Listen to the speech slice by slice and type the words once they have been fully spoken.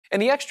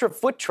And the extra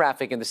foot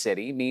traffic in the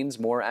city means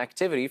more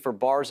activity for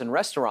bars and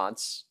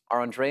restaurants. Our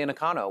Andrea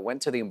Nakano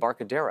went to the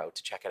Embarcadero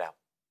to check it out.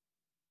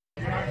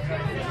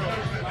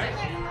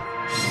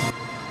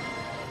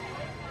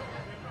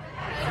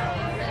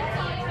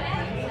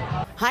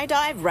 High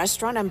Dive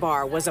Restaurant and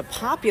Bar was a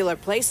popular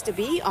place to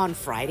be on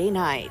Friday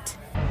night.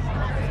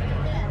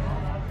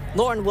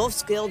 Lauren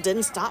Wolfskill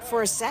didn't stop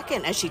for a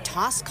second as she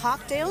tossed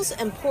cocktails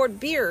and poured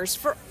beers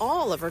for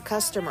all of her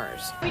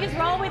customers. We just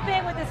roll with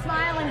it with a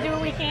smile and do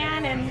what we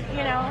can, and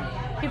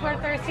people are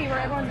thirsty, where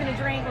everyone's going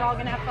to drink, we're all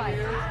going to have fun.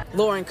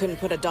 Lauren couldn't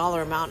put a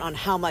dollar amount on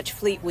how much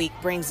Fleet Week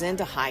brings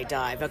into High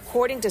Dive.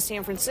 According to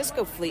San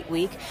Francisco Fleet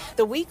Week,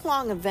 the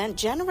week-long event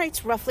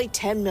generates roughly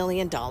 $10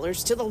 million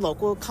to the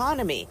local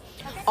economy.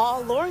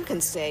 All Lauren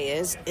can say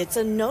is it's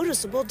a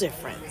noticeable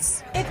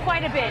difference. It's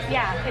quite a bit,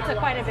 yeah. It's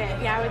quite a bit.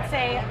 Yeah, I would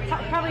say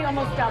probably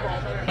almost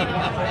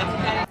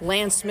double.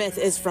 Lance Smith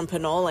is from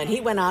Panola, and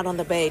he went out on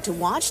the bay to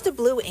watch the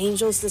Blue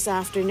Angels this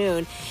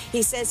afternoon.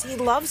 He says he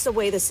loves the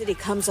way the city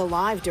comes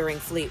alive during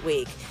Fleet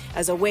Week.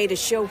 As a way to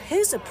show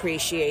his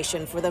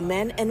appreciation for the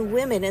men and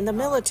women in the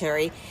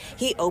military,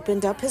 he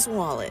opened up his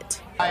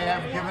wallet. I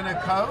have given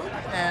a code,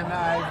 and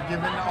I've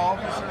given all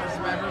the service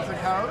members a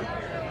code,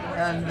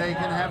 and they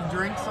can have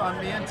drinks on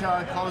me until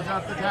I close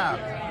out the tab.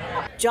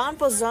 John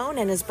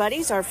Bozzone and his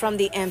buddies are from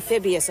the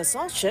amphibious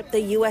assault ship,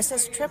 the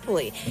USS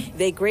Tripoli.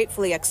 They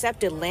gratefully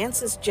accepted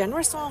Lance's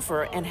generous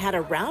offer and had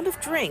a round of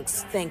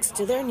drinks thanks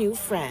to their new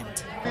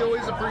friend. We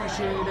always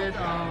appreciate it.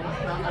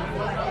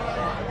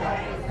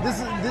 This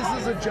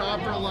is a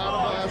job for a lot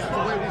of us. It's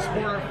the way we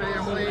support our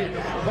family,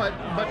 but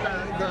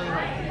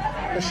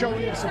the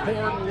showing of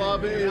support and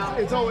love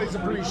it's always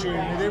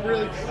appreciated.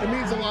 It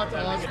means a lot to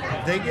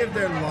us. They give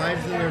their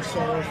lives and their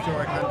souls to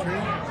our country.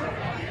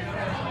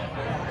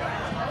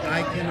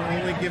 I can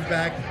only give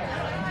back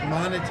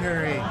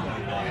monetary,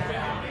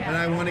 and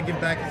I want to give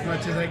back as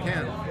much as I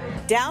can.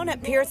 Down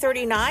at Pier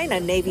 39, a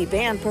Navy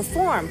band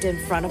performed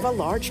in front of a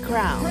large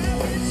crowd.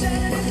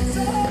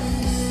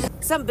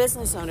 Some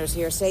business owners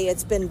here say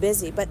it's been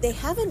busy, but they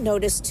haven't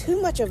noticed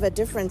too much of a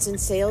difference in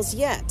sales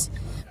yet.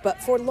 But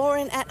for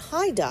Lauren at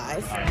High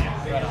Dive,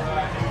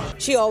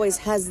 she always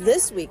has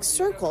this week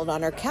circled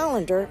on her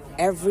calendar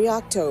every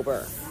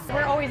October.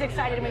 We're always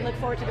excited and we look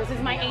forward to this. This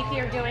is my 8th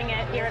year doing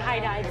it here at High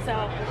Dive,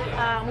 so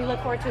we look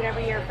forward to it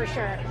every year for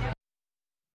sure.